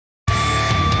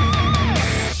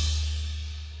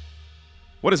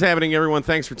What is happening, everyone?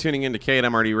 Thanks for tuning in to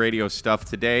KMRD Radio Stuff.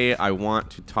 Today, I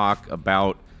want to talk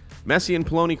about Messi and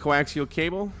Paoloni coaxial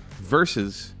cable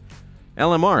versus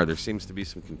LMR. There seems to be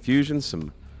some confusion.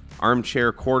 Some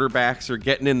armchair quarterbacks are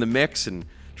getting in the mix and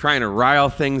trying to rile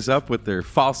things up with their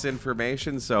false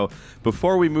information. So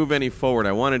before we move any forward,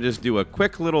 I want to just do a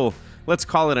quick little, let's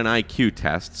call it an IQ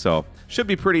test. So should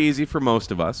be pretty easy for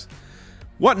most of us.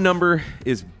 What number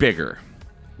is bigger,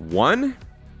 1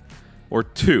 or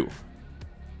 2?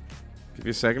 Give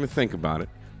you a second to think about it.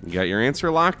 You got your answer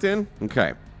locked in?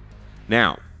 Okay.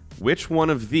 Now, which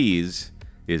one of these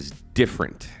is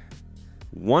different?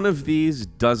 One of these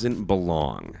doesn't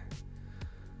belong.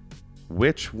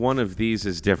 Which one of these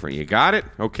is different? You got it?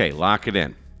 Okay, lock it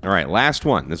in. All right, last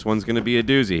one. This one's going to be a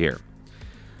doozy here.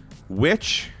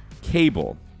 Which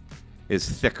cable is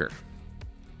thicker?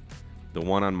 The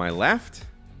one on my left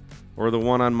or the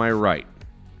one on my right?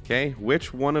 Okay,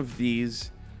 which one of these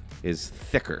is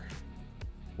thicker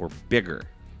or bigger?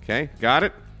 Okay, got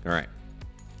it? All right.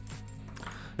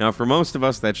 Now, for most of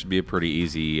us, that should be a pretty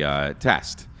easy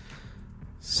test.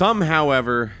 Some,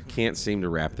 however, can't seem to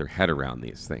wrap their head around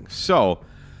these things. So,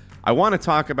 I want to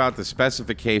talk about the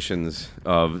specifications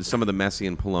of some of the Messi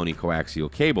and Paoloni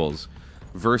coaxial cables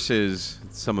versus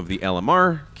some of the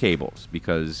LMR cables,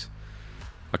 because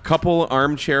a couple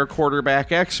armchair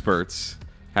quarterback experts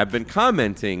have been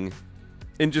commenting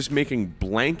and just making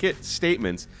blanket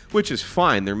statements, which is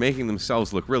fine. They're making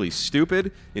themselves look really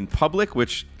stupid in public,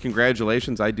 which,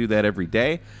 congratulations, I do that every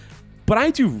day. But I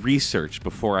do research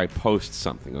before I post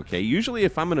something, okay? Usually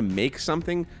if I'm going to make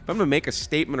something, if I'm going to make a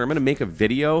statement or I'm going to make a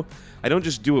video, I don't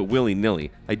just do it willy-nilly.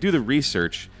 I do the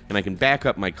research, and I can back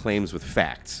up my claims with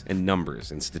facts and numbers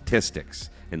and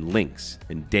statistics and links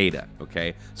and data,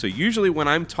 okay? So usually when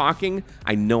I'm talking,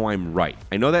 I know I'm right.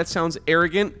 I know that sounds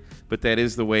arrogant, but that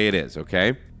is the way it is,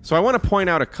 okay? So I want to point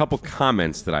out a couple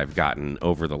comments that I've gotten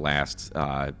over the last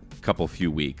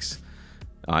few weeks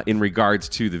in regards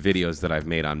to the videos that I've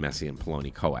made on Messi and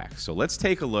Paoloni coax. So let's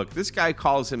take a look. This guy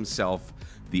calls himself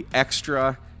the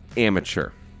Extra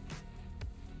Amateur.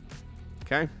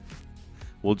 Okay?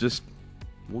 We'll just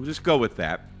go with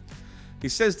that. He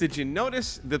says, did you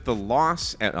notice that the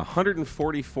loss at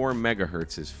 144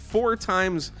 megahertz is 4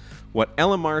 times what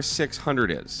LMR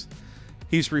 600 is?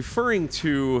 He's referring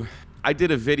to, I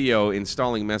did a video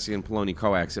installing Messi and Paoloni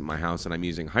coax at my house, and I'm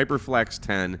using HyperFlex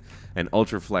 10 and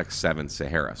UltraFlex 7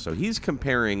 Sahara. So he's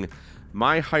comparing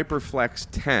my HyperFlex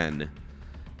 10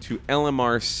 to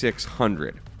LMR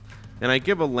 600. And I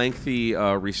give a lengthy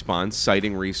response,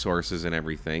 citing resources and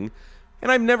everything.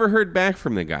 And I've never heard back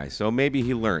from the guy, so maybe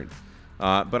he learned.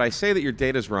 But I say that your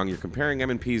data's wrong. You're comparing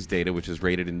M&P's data, which is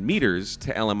rated in meters,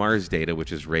 to LMR's data,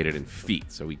 which is rated in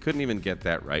feet. So we couldn't even get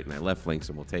that right, and I left links,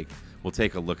 and we'll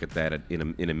take a look at that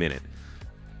in a minute.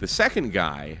 The second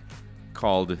guy,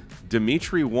 called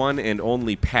Dimitri One and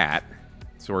Only Pat.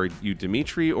 So are you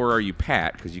Dimitri or are you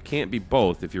Pat? Because you can't be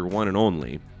both if you're one and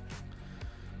only.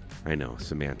 I know,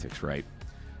 semantics, right?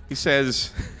 He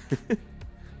says,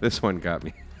 this one got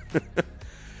me.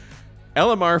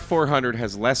 LMR 400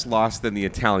 has less loss than the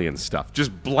Italian stuff.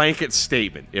 Just blanket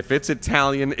statement. If it's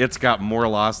Italian, it's got more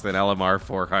loss than LMR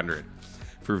 400.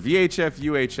 For VHF,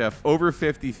 UHF over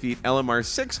 50 feet, LMR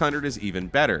 600 is even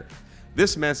better.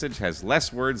 This message has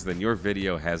less words than your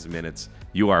video has minutes.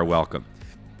 You are welcome.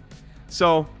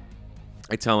 So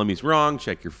I tell him he's wrong.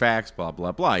 Check your facts, blah,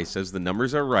 blah, blah. He says the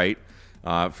numbers are right.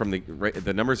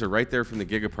 The numbers are right there from the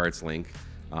Gigaparts link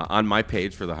on my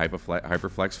page for the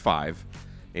HyperFlex 5.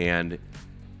 And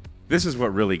this is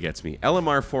what really gets me.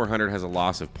 LMR 400 has a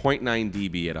loss of 0.9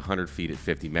 dB at 100 feet at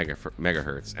 50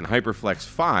 megahertz, and HyperFlex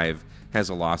 5 has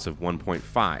a loss of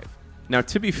 1.5. Now,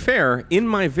 to be fair, in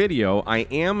my video, I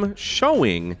am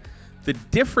showing the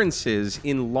differences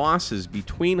in losses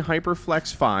between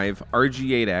HyperFlex 5,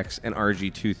 RG8X, and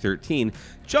RG213,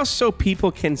 just so people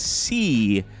can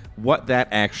see what that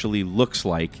actually looks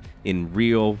like in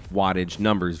real wattage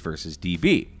numbers versus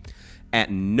dB. At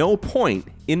no point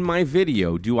in my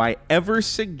video do I ever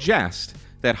suggest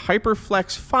that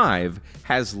HyperFlex 5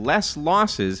 has less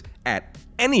losses at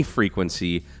any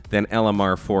frequency than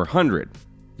LMR 400.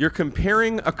 You're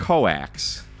comparing a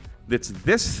coax that's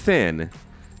this thin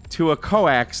to a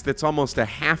coax that's almost a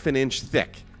 ½ an inch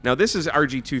thick. Now, this is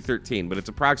RG213, but it's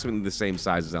approximately the same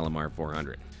size as LMR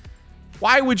 400.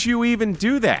 Why would you even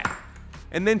do that?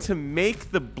 And then to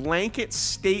make the blanket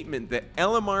statement that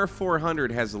LMR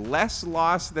 400 has less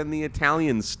loss than the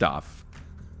Italian stuff.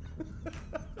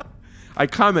 I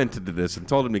commented to this and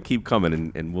told him to keep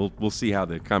coming, and we'll see how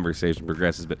the conversation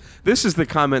progresses. But this is the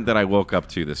comment that I woke up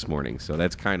to this morning, so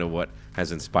that's kind of what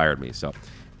has inspired me. So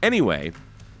anyway,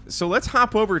 So let's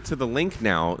hop over to the link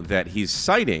now that he's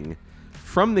citing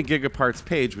from the Gigaparts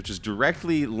page, which is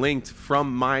directly linked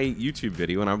from my YouTube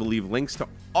video, and I will leave links to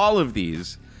all of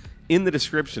these in the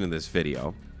description of this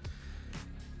video.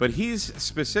 But he's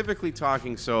specifically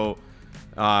talking, so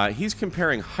he's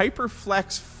comparing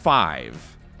HyperFlex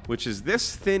 5, which is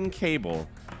this thin cable,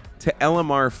 to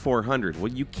LMR 400.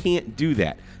 Well, you can't do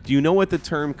that. Do you know what the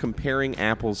term comparing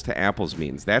apples to apples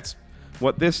means? That's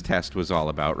what this test was all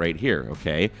about right here,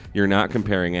 okay? You're not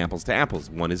comparing apples to apples.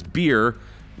 One is beer,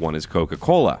 one is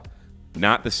Coca-Cola.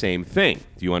 Not the same thing.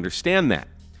 Do you understand that?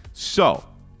 So,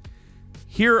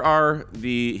 here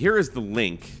is the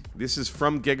link. This is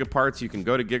from Gigaparts. You can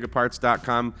go to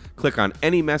gigaparts.com, click on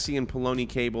any Messi and Paoloni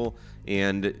cable,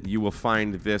 and you will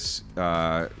find this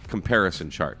comparison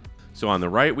chart. So on the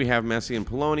right, we have Messi and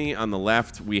Paoloni. On the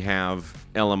left, we have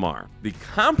LMR. The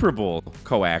comparable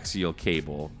coaxial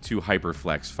cable to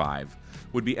HyperFlex 5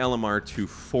 would be LMR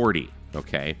 240,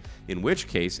 okay? In which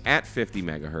case, at 50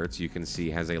 megahertz, you can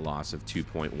see has a loss of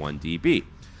 2.1 dB.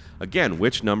 Again,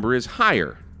 which number is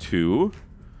higher, 2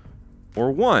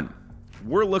 or 1?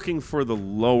 We're looking for the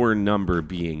lower number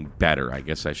being better. I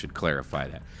guess I should clarify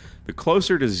that. The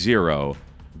closer to 0,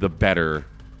 the better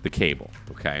the cable,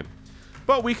 okay?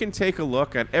 But we can take a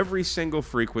look at every single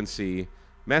frequency.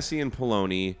 Messi and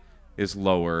Paoloni is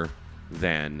lower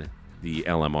than the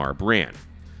LMR brand.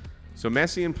 So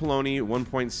Messi and Paoloni,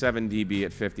 1.7 dB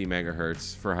at 50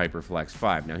 megahertz for HyperFlex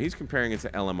 5. Now he's comparing it to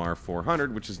LMR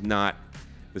 400, which is not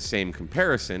the same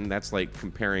comparison. That's like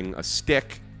comparing a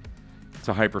stick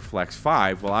to HyperFlex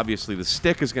 5. Well, obviously the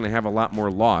stick is going to have a lot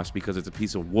more loss because it's a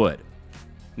piece of wood.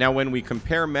 Now when we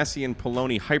compare Messi and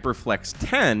Paoloni HyperFlex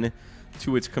 10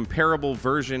 to its comparable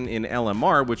version in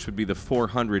LMR, which would be the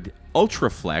 400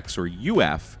 UltraFlex or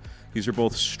UF, these are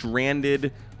both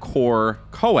stranded core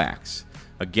coax.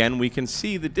 Again, we can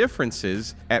see the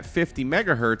differences. At 50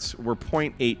 megahertz, we're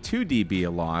 0.82 dB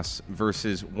of loss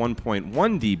versus 1.1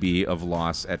 dB of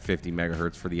loss at 50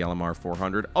 megahertz for the LMR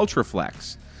 400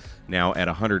 UltraFlex. Now, at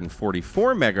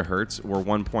 144 megahertz, we're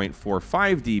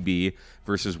 1.45 dB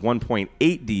versus 1.8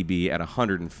 dB at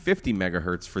 150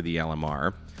 megahertz for the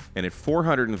LMR. And at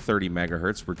 430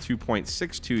 megahertz, we're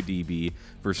 2.62 dB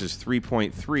versus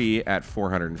 3.3 at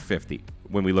 450.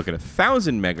 When we look at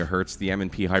 1,000 megahertz, the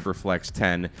M&P HyperFlex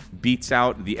 10 beats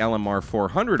out the LMR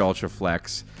 400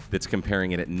 UltraFlex that's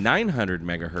comparing it at 900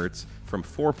 megahertz from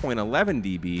 4.11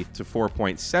 dB to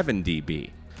 4.7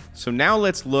 dB. So now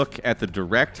let's look at the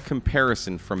direct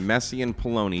comparison from Messi and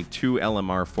Paoloni to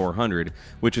LMR 400,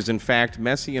 which is in fact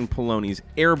Messi and Paoloni's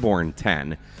Airborne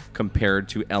 10 compared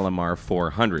to LMR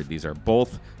 400. These are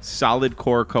both solid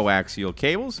core coaxial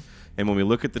cables, and when we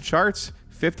look at the charts,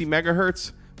 50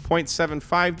 megahertz,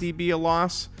 0.75 dB of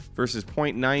loss versus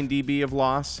 0.9 dB of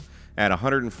loss. At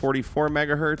 144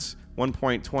 megahertz,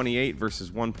 1.28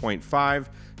 versus 1.5.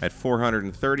 At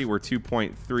 430, we're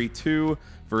 2.32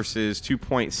 versus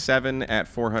 2.7 at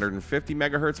 450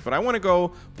 megahertz. But I want to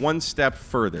go one step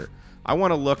further. I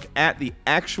want to look at the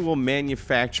actual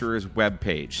manufacturer's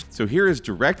webpage. So here is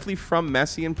directly from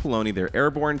Messi and Paoloni, their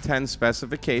Airborne 10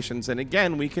 specifications. And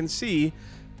again, we can see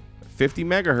 50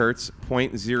 megahertz,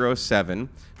 0.07.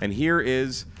 And here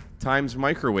is Times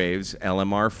Microwaves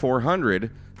LMR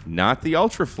 400, not the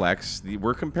UltraFlex.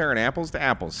 We're comparing apples to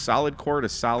apples, solid core to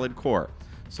solid core.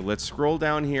 So let's scroll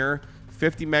down here,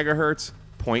 50 megahertz,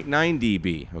 0.9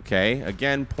 dB, okay?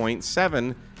 Again,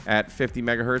 0.7 at 50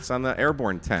 megahertz on the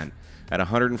Airborne 10. At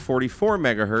 144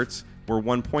 megahertz, we're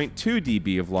 1.2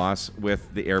 dB of loss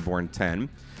with the Airborne 10.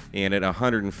 And at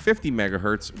 150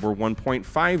 megahertz, we're 1.5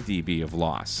 dB of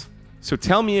loss. So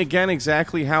tell me again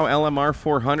exactly how LMR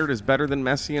 400 is better than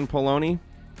Messi and Paoloni.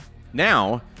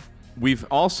 Now, we've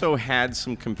also had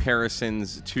some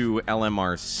comparisons to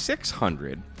LMR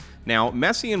 600. Now,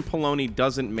 Messi and Paoloni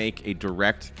doesn't make a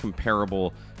direct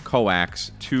comparable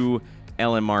coax to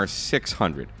LMR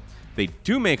 600. They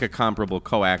do make a comparable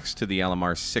coax to the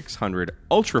LMR 600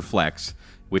 UltraFlex,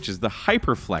 which is the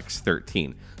HyperFlex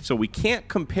 13. So we can't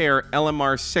compare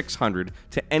LMR 600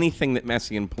 to anything that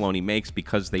Messi and Paoloni makes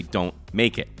because they don't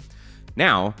make it.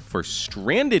 Now, for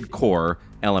stranded core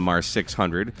LMR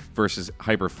 600 versus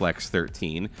HyperFlex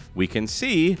 13, we can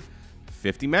see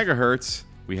 50 megahertz,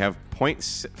 we have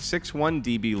 0.61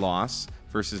 dB loss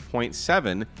versus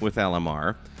 0.7 with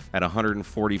LMR. At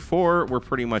 144, we're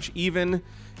pretty much even.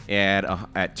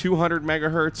 At 200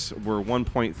 megahertz, we're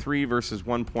 1.3 versus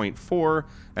 1.4.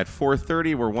 At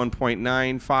 430, we're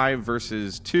 1.95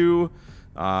 versus 2.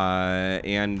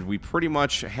 And we pretty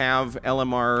much have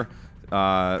LMR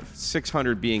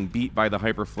 600 being beat by the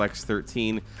HyperFlex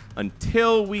 13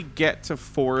 until we get to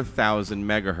 4,000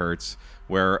 megahertz,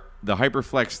 where the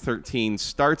HyperFlex 13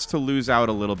 starts to lose out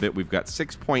a little bit. We've got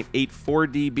 6.84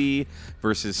 dB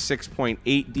versus 6.8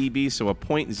 dB, so a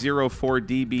 0.04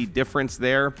 dB difference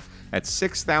there. At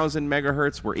 6,000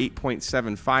 megahertz, we're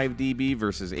 8.75 dB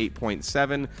versus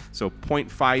 8.7, so 0.5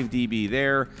 dB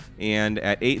there. And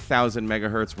at 8,000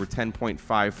 megahertz, we're 10.54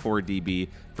 dB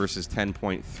versus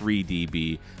 10.3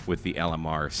 dB with the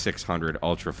LMR 600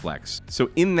 UltraFlex.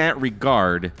 So in that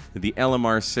regard, the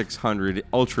LMR 600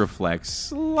 UltraFlex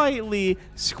slightly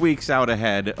squeaks out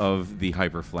ahead of the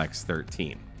HyperFlex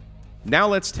 13. Now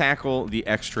let's tackle the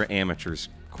extra amateurs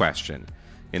question.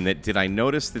 In that, did I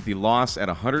notice that the loss at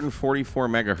 144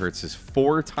 megahertz is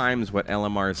 4 times what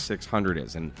LMR 600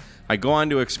 is? And I go on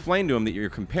to explain to him that you're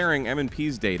comparing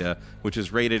M&P's data, which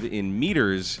is rated in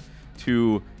meters,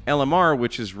 to LMR,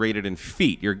 which is rated in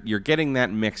feet. You're getting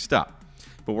that mixed up.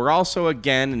 But we're also,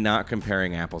 again, not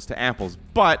comparing apples to apples.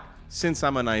 But since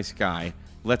I'm a nice guy,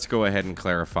 let's go ahead and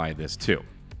clarify this too.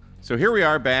 So here we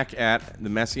are back at the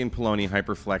Messi and Paoloni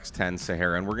HyperFlex 10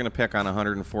 Sahara, and we're going to pick on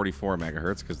 144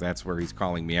 megahertz because that's where he's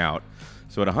calling me out.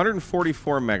 So at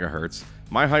 144 megahertz,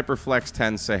 my HyperFlex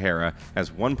 10 Sahara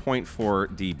has 1.4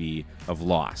 dB of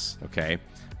loss, okay?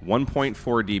 1.4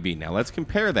 dB. Now let's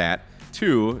compare that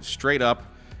to, straight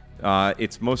up,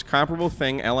 its most comparable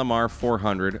thing, LMR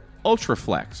 400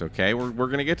 UltraFlex, okay? We're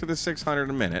going to get to the 600 in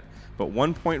a minute, but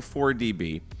 1.4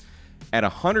 dB. At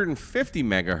 150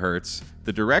 megahertz,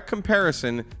 the direct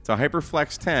comparison to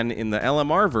HyperFlex 10 in the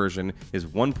LMR version is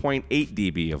 1.8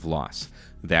 dB of loss.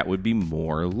 That would be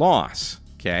more loss,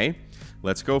 okay?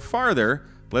 Let's go farther.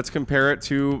 Let's compare it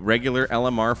to regular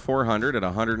LMR 400 at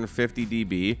 150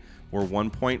 dB, or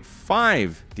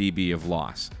 1.5 dB of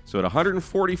loss. So at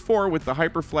 144 with the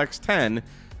HyperFlex 10,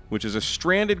 which is a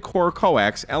stranded core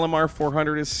coax, LMR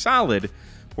 400 is solid,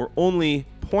 or only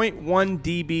 0.1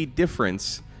 dB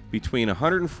difference between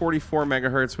 144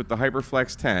 megahertz with the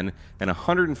HyperFlex 10 and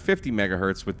 150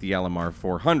 megahertz with the LMR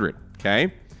 400,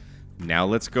 okay? Now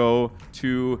let's go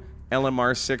to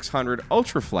LMR 600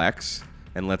 UltraFlex,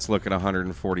 and let's look at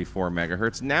 144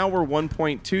 megahertz. Now we're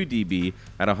 1.2 dB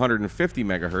at 150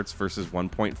 megahertz versus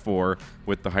 1.4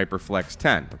 with the HyperFlex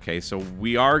 10, okay? So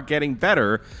we are getting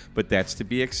better, but that's to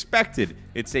be expected.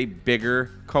 It's a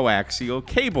bigger coaxial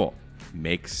cable.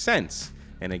 Makes sense.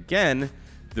 And again,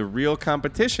 the real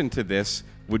competition to this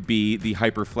would be the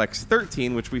HyperFlex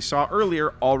 13, which we saw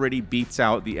earlier already beats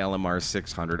out the LMR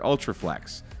 600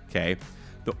 UltraFlex, okay?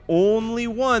 The only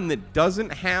one that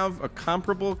doesn't have a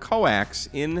comparable coax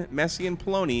in Messi and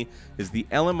Paoloni is the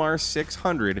LMR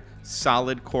 600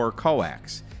 solid core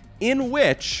coax, in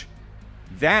which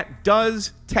that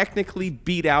does technically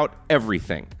beat out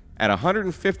everything. At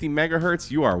 150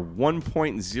 megahertz, you are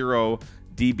 1.0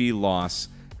 dB loss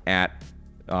at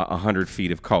 100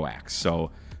 feet of coax.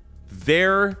 So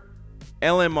their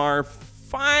LMR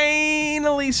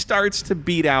finally starts to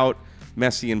beat out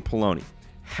Messi and Paoloni.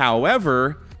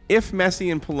 However, if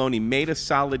Messi and Paoloni made a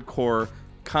solid core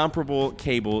comparable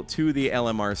cable to the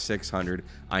LMR 600,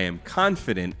 I am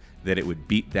confident that it would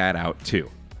beat that out too.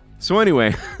 So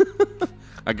anyway,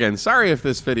 again, sorry if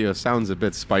this video sounds a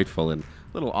bit spiteful and a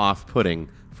little off-putting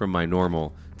from my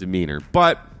normal demeanor,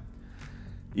 but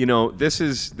you know, this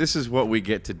is what we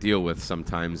get to deal with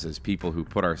sometimes as people who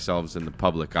put ourselves in the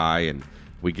public eye, and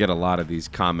we get a lot of these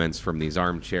comments from these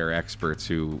armchair experts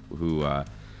who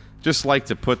just like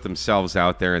to put themselves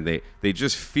out there, and they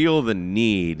just feel the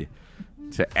need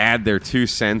to add their 2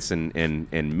 cents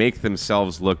and make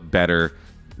themselves look better.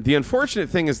 The unfortunate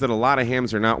thing is that a lot of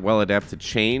hams are not well adept to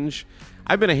change.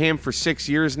 I've been a ham for 6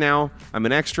 years now. I'm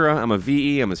an extra. I'm a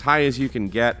VE. I'm as high as you can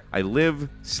get. I live,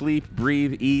 sleep,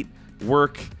 breathe, eat,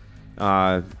 work,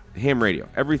 ham radio.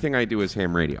 Everything I do is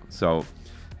ham radio. So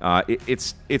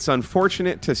it's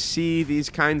unfortunate to see these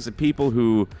kinds of people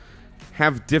who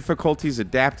have difficulties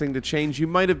adapting to change. You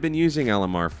might have been using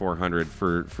LMR 400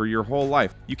 for your whole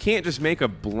life. You can't just make a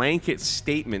blanket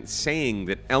statement saying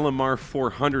that LMR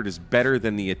 400 is better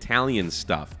than the Italian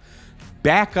stuff.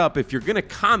 Back up, if you're going to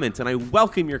comment, and I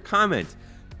welcome your comment,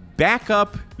 back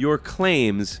up your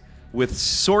claims with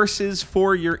sources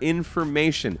for your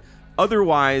information.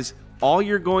 Otherwise, all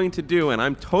you're going to do, and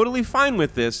I'm totally fine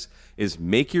with this, is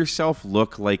make yourself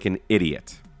look like an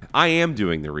idiot. I am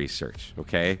doing the research,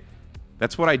 okay?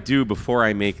 That's what I do before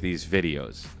I make these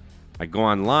videos. I go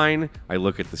online, I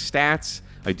look at the stats,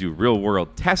 I do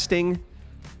real-world testing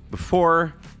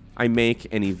before I make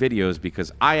any videos,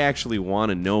 because I actually want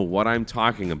to know what I'm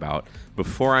talking about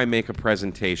before I make a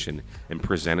presentation and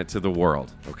present it to the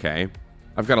world, okay?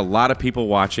 I've got a lot of people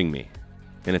watching me,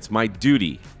 and it's my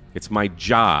duty, it's my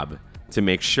job to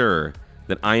make sure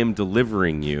that I am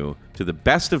delivering you, to the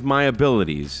best of my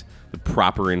abilities, the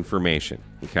proper information,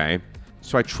 okay?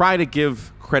 So I try to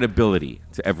give credibility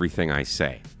to everything I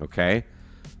say, okay?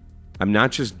 I'm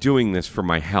not just doing this for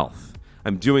my health.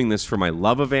 I'm doing this for my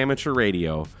love of amateur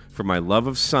radio, for my love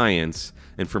of science,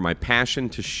 and for my passion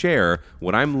to share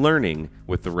what I'm learning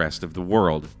with the rest of the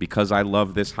world because I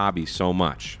love this hobby so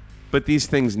much. But these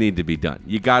things need to be done.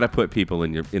 You got to put people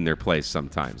in their place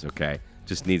sometimes, okay?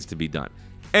 Just needs to be done.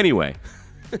 Anyway,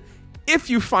 if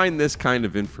you find this kind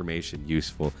of information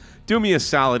useful, do me a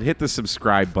solid, hit the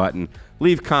subscribe button,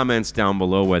 leave comments down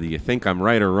below whether you think I'm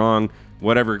right or wrong,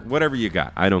 whatever you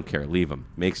got. I don't care. Leave them.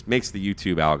 Makes the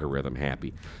YouTube algorithm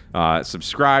happy.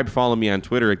 Subscribe, follow me on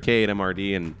Twitter at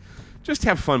K8MRD, and just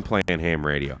have fun playing ham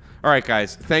radio. All right,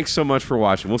 guys, thanks so much for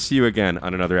watching. We'll see you again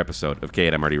on another episode of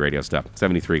K8MRD Radio Stuff.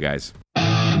 73, guys.